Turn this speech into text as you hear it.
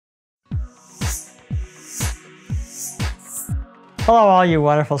Hello, all you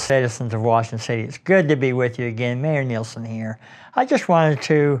wonderful citizens of Washington City. It's good to be with you again. Mayor Neilson here. I just wanted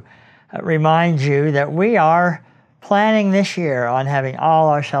to remind you that we are planning this year on having all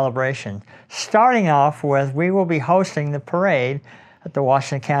our celebrations. Starting off with, we will be hosting the parade at the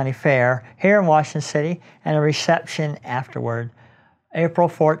Washington County Fair here in Washington City and a reception afterward, April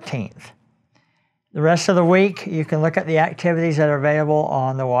 14th. The rest of the week, you can look at the activities that are available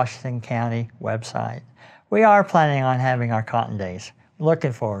on the Washington County website. We are planning on having our Cotton Days.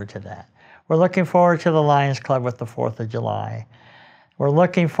 Looking forward to that. We're looking forward to the Lions Club with the 4th of July. We're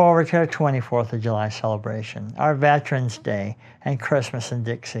looking forward to our 24th of July celebration, our Veterans Day, and Christmas in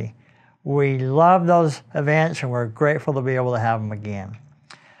Dixie. We love those events and we're grateful to be able to have them again.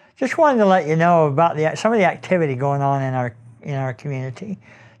 Just wanted to let you know about some of the activity going on in our community.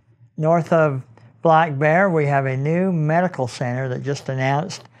 North of Black Bear, we have a new medical center that just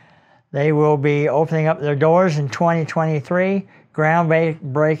announced they will be opening up their doors in 2023,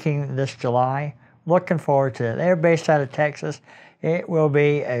 groundbreaking this July. Looking forward to it. They're based out of Texas. It will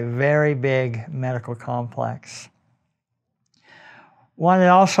be a very big medical complex. Wanted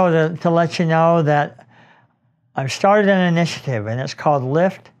also to let you know that I've started an initiative and it's called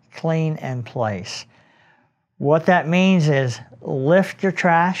Lift, Clean, and Place. What that means is lift your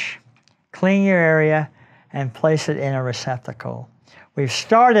trash, clean your area, and place it in a receptacle. We've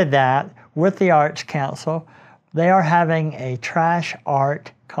started that with the Arts Council. They are having a trash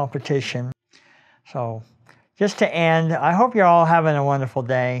art competition. So just to end, I hope you're all having a wonderful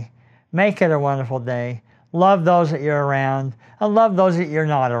day. Make it a wonderful day. Love those that you're around, and love those that you're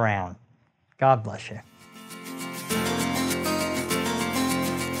not around. God bless you.